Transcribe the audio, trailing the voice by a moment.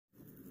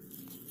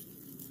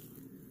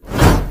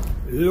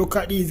Look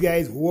at these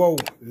guys. Wow,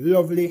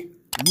 lovely,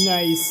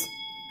 nice,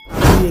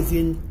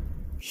 amazing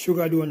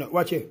sugar donut.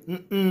 Watch it.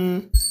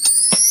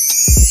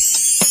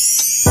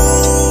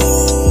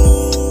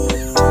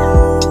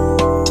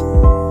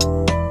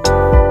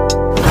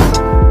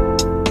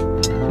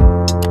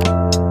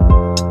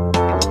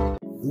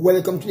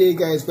 Welcome today,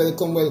 guys.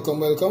 Welcome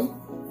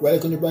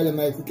to Brother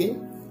My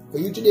Cooking. For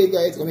you today,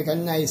 guys, I'll make a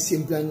nice,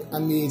 simple and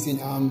amazing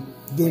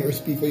donut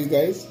recipe for you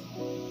guys.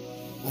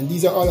 And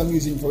these are all I'm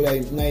using for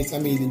that nice,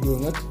 amazing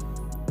donut.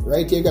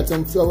 Right here, got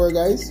some flour,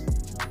 guys.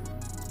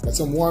 Got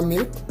some warm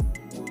milk.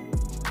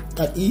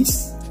 Got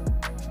yeast.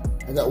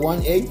 I got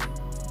 1 egg.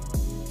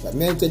 Got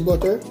melted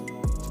butter.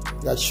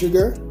 Got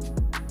sugar,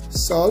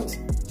 salt,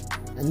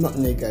 and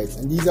nutmeg, guys.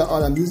 And these are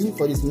all I'm using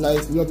for this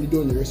nice, lovely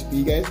donut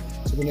recipe, guys.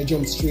 So we're gonna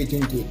jump straight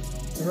into it.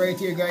 So right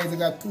here, guys, I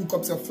got 2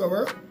 cups of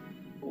flour,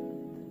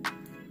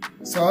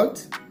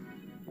 salt,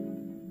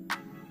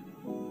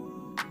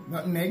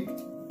 nutmeg,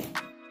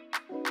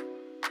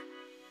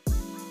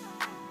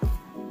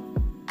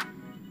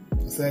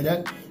 just like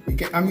that.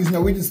 I'm using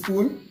a wooden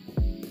spoon.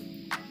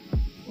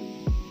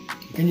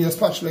 You can use a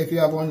spatula if you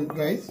have one,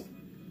 guys.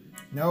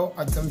 Now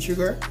add some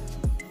sugar,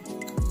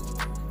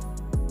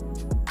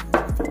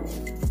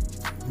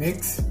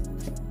 mix.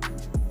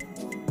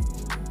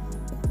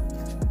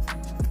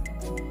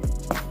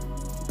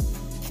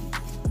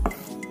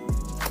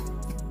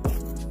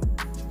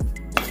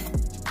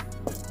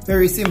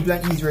 Very simple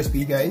and easy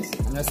recipe, guys,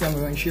 and that's what I'm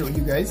going to share with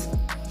you guys.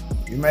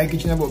 In my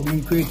kitchen about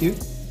being creative,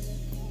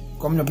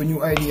 coming up with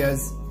new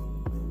ideas,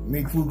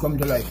 make food come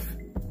to life.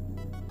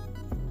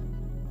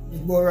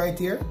 This bowl right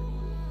here,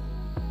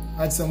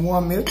 add some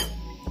warm milk,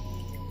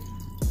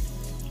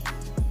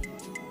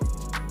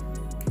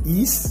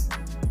 yeast,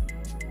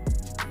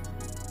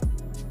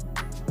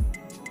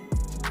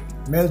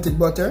 melted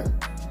butter,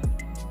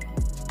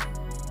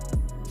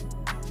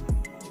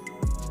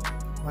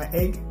 my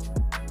egg,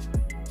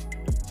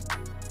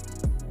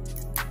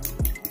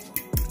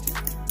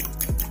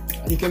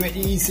 and you can make the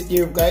yeast sit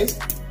here, guys,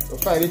 for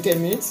 5 to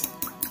 10 minutes.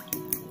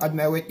 Add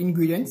my wet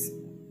ingredients.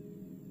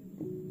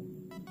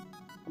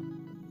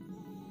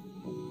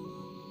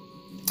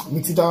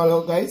 Mix it all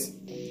out, guys.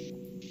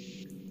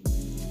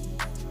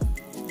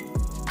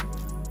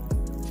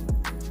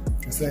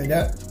 Just like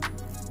that.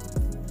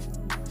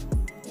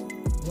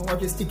 Don't want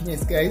the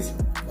stickiness, guys.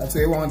 That's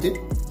where you want it.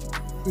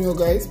 You know,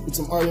 guys, put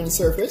some oil on the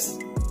surface.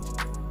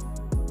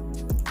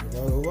 Put it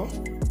all over.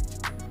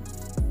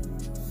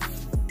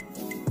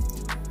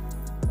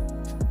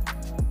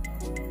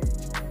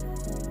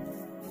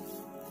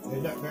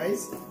 Like that,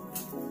 guys.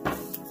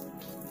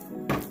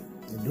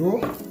 The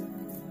dough.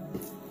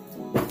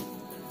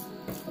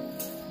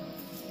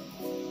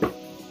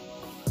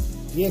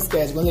 Yes,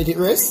 guys, we're gonna let it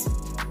rest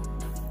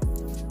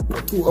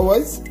for 2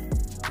 hours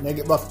and I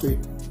get back to it.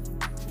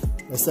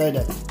 Just like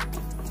that.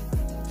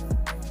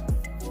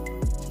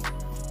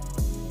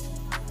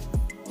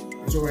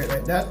 So right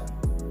like that.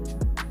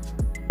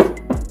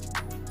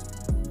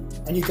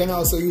 And you can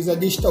also use a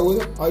dish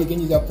towel or you can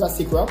use a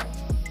plastic wrap.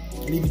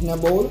 Leave it in a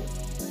bowl.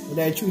 But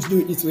I choose to do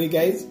it this way,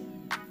 guys.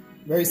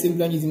 Very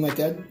simple and easy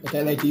method that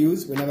I like to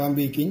use whenever I'm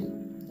baking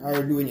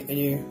or doing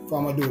any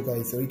form of dough,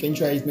 guys. So you can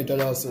try this method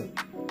also.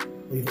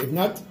 If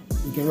not,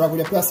 you can wrap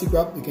with a plastic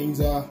wrap. You can use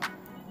a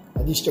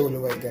dish towel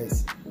over it,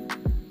 guys.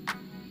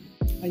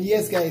 And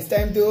yes, guys,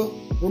 time to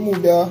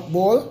remove the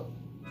bowl.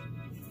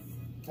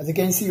 As you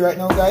can see right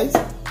now, guys,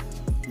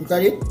 look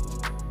at it.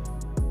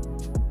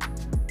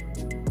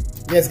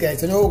 Yes,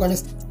 guys, so now we're gonna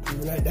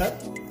do like that.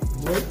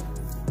 Good.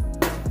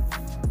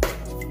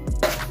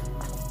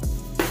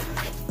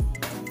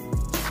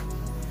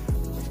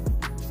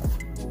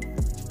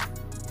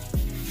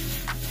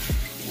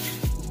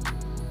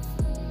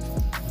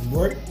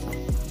 Good.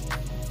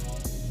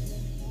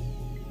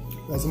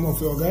 That's some more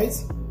flour,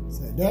 guys.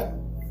 Just like that.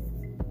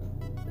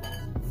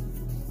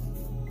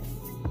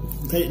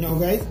 Look at it now,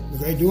 guys.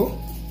 Look at it do.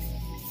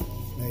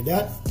 Like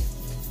that.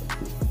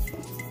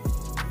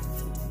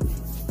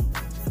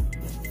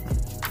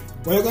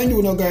 What you're going to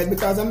do now, guys,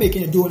 because I'm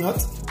making a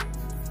donut,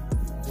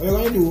 what you're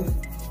going to do,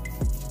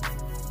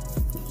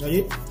 like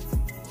it,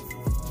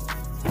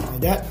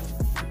 like that.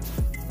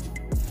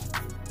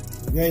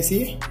 You guys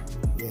see?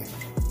 Yeah.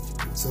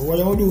 So what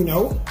I'm going to do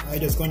now, I'm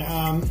just going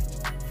to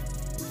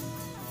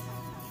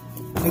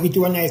make it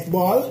to a nice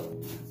ball,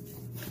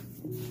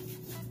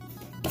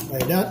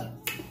 like that.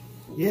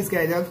 Yes,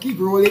 guys, I'll keep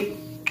rolling.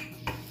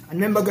 And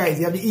remember, guys,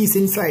 you have the yeast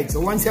inside. So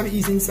once you have the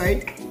yeast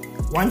inside,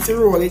 once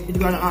you roll it, it's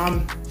going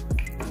to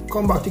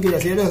come back together.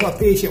 So you just have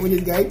patience with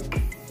it, guys,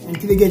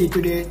 until you get it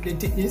to the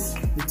thickness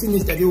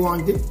that you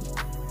want it.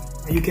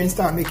 And you can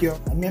start making your.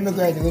 And remember,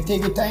 guys, you will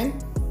take your time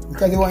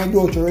because you want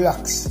your dough to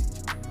relax.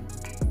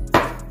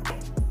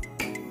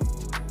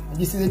 And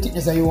this is the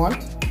thickness that you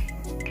want.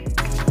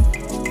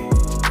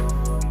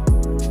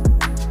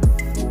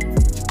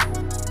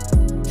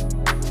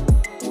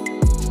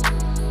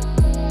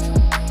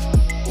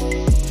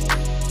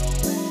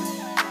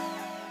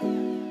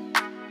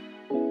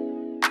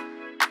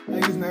 I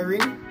use my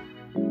ring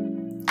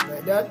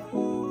like that.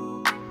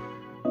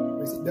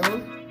 press it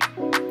down.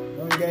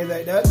 Down guys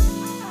like that.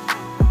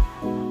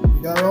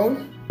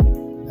 Down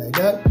like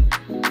that.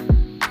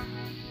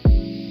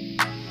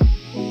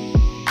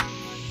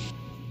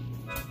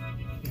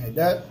 Like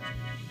that.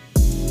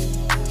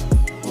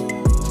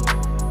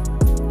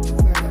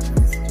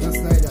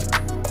 Just like that.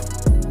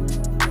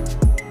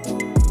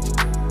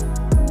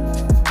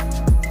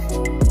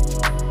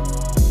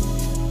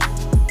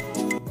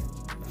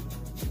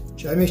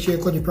 Try to make sure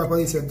you cut it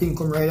properly so everything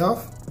come right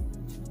off.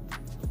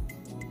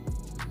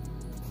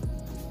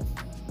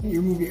 You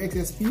remove your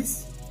excess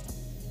piece.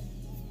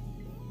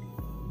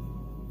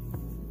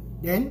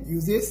 Then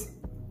use this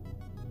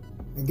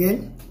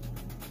again.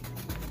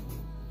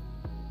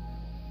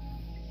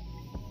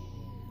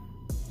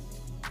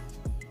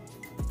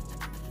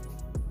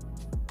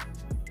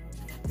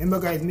 Remember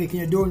guys,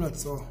 making a donut,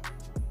 so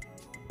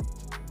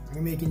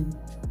I'm making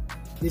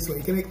this one.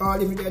 You can make all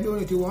different type of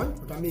donut you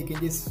want, but I'm making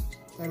this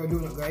type of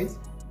donut guys.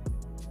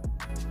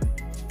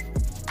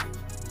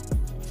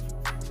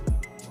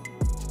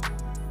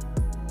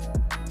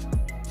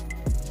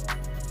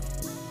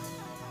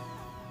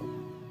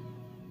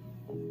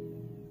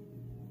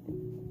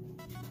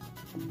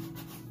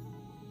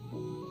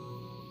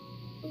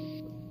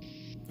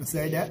 Just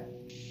like that.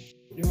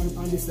 You want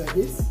on this like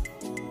this.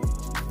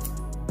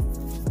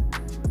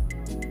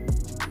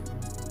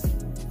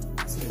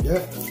 Just like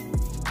that.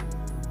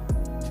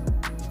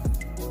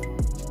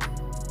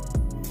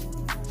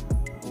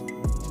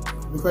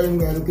 Look at them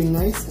guys looking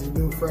nice and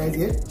doing fries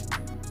yet.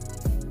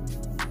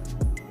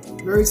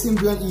 Very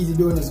simple and easy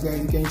donuts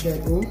guys, you can try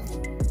at home.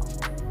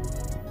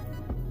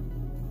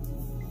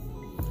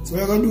 So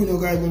what we're gonna do now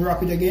guys, we'll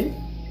wrap it again.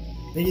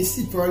 Then you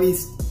sit for at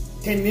least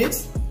 10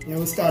 minutes. Then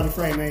we'll start to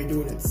fry my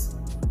donuts.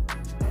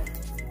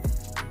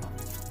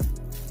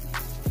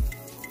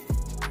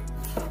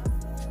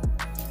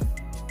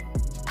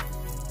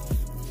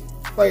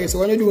 Alright, so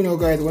what I do now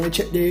guys, I want to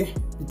check the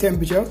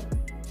temperature.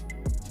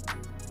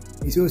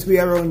 It's supposed to be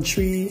around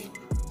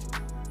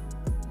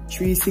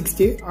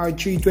 360 or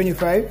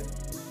 325.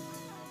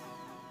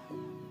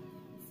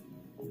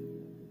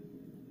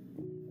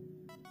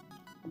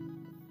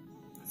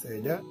 So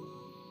that.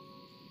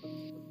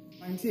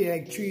 I'm saying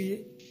like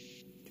 3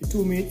 to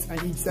 2 minutes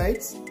on each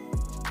side.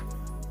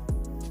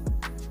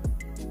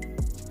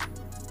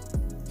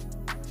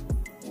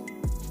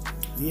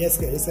 Yes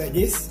guys, just like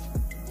this.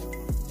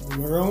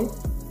 Move around.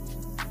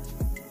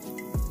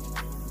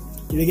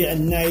 You'll get a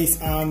nice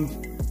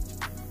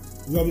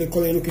lovely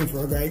color you're looking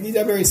for guys. These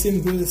are very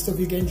simple stuff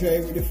you can try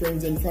with your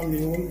friends and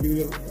family home.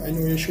 I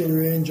know you sure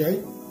will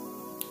enjoy.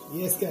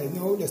 Yes guys,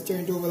 now just turn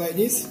it over like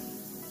this.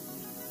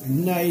 A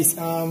nice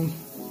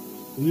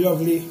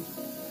lovely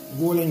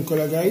golden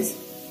color guys.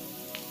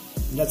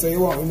 And that's what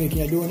you want when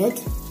making a donut.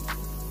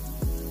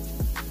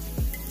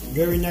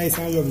 Very nice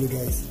and lovely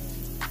guys.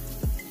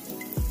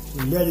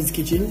 In Daddy's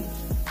kitchen,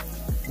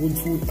 good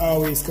food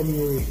always coming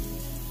your way.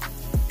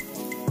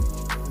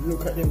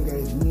 Look at them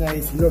guys,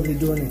 nice lovely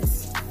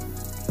donuts.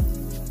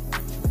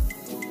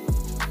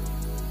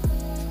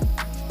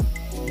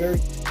 Very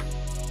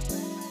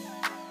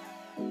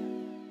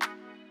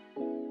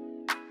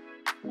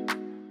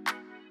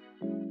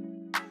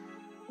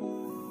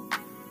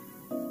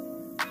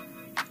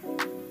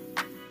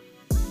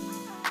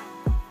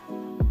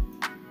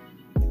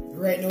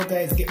right now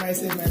guys, get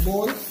myself my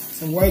bowl,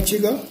 some white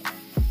sugar,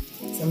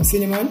 some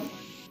cinnamon,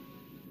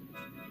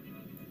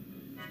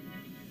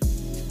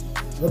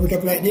 rub it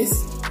up like this.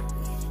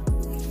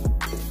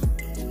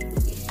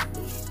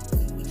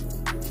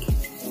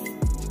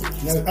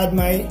 Now add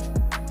my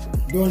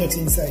donuts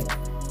inside.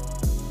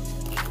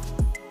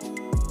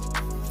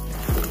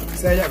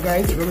 Inside that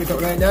guys, rub it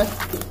up like that.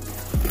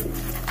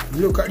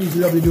 Look at these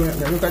lovely donuts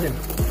guys, look at them.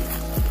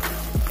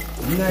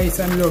 Nice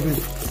and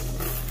lovely.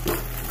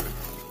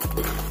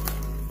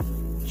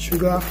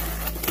 Sugar,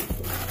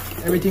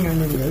 everything on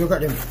them guys, look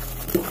at them.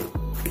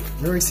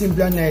 Very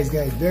simple and nice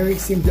guys, very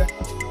simple.